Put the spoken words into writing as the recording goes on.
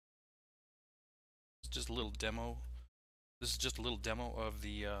just a little demo. This is just a little demo of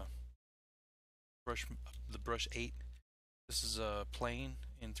the brush, the brush 8. This is a plane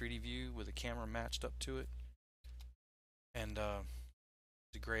in 3D view with a camera matched up to it, and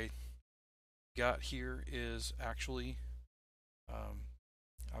the gray got here is actually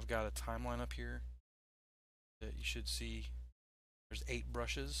I've got a timeline up here that you should see. There's 8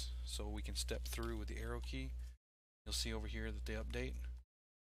 brushes, so we can step through with the arrow key. You'll see over here that they update.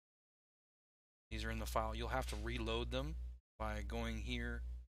 These are in the file. You'll have to reload them by going here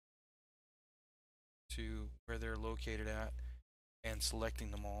to where they're located at and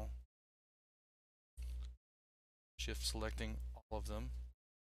selecting them all. Shift selecting all of them.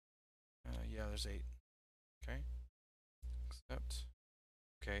 Yeah, there's 8. Okay. Accept.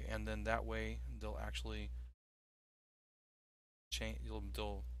 Okay, and then that way they'll actually change.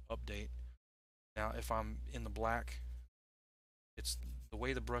 They'll update. Now, if I'm in the black, it's the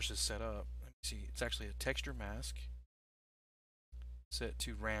way the brush is set up. Let me see. It's actually a texture mask set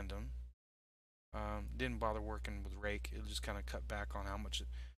to random. Didn't bother working with rake. It'll just kind of cut back on how much.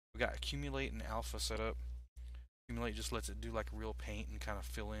 We got accumulate and alpha set up. Accumulate just lets it do like real paint and kind of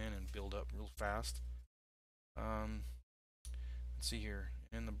fill in and build up real fast. Let's see here.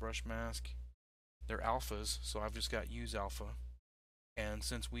 In the brush mask, they're alphas, so I've just got use alpha. And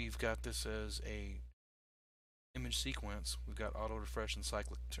since we've got this as a image sequence, we've got auto refresh and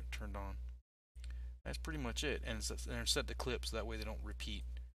cyclic turned on. That's pretty much it, and they're set to clip so that way they don't repeat.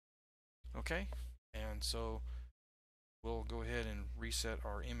 Okay, and so we'll go ahead and reset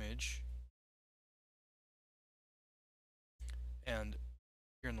our image, and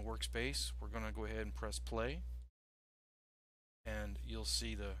here in the workspace we're going to go ahead and press play, and you'll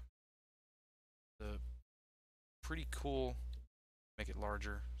see the pretty cool. Make it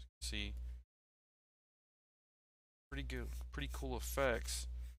larger. See, pretty cool effects.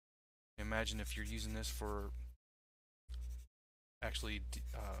 Imagine if you're using this for actually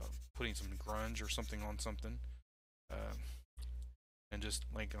putting some grunge or something on something, and just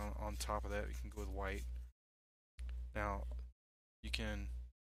like on top of that, you can go with white. Now you can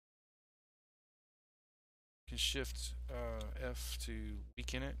shift F to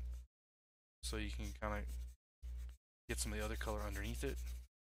weaken it, so you can kind of get some of the other color underneath it,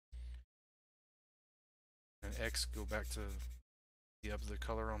 and X go back to the other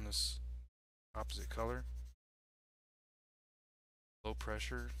color on this opposite color. Low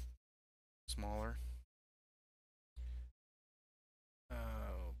pressure, smaller.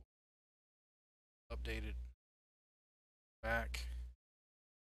 Updated back.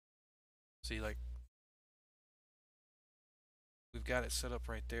 See, like we've got it set up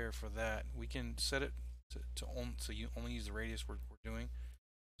right there for that. We can set it so you only use the radius we're doing.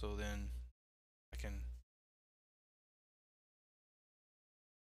 So then I can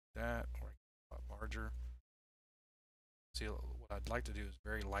that, or a lot larger. See, what I'd like to do is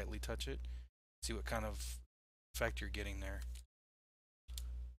very lightly touch it. See what kind of effect you're getting there.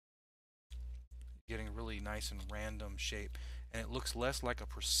 Getting a really nice and random shape, and it looks less like a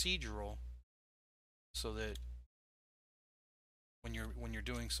procedural, so that when you're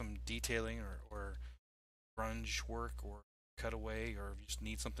doing some detailing or grunge work or cutaway, or you just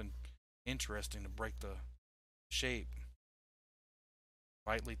need something interesting to break the shape,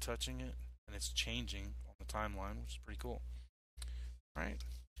 lightly touching it and it's changing on the timeline, which is pretty cool. Alright,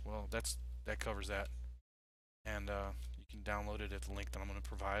 well that covers that, and you can download it at the link that I'm going to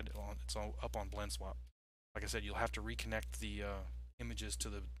provide. It's all up on blendswap. Like I said, you'll have to reconnect the images to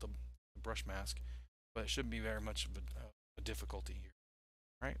the brush mask, but it shouldn't be very much of a difficulty here.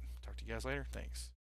 Alright, talk to you guys later. Thanks.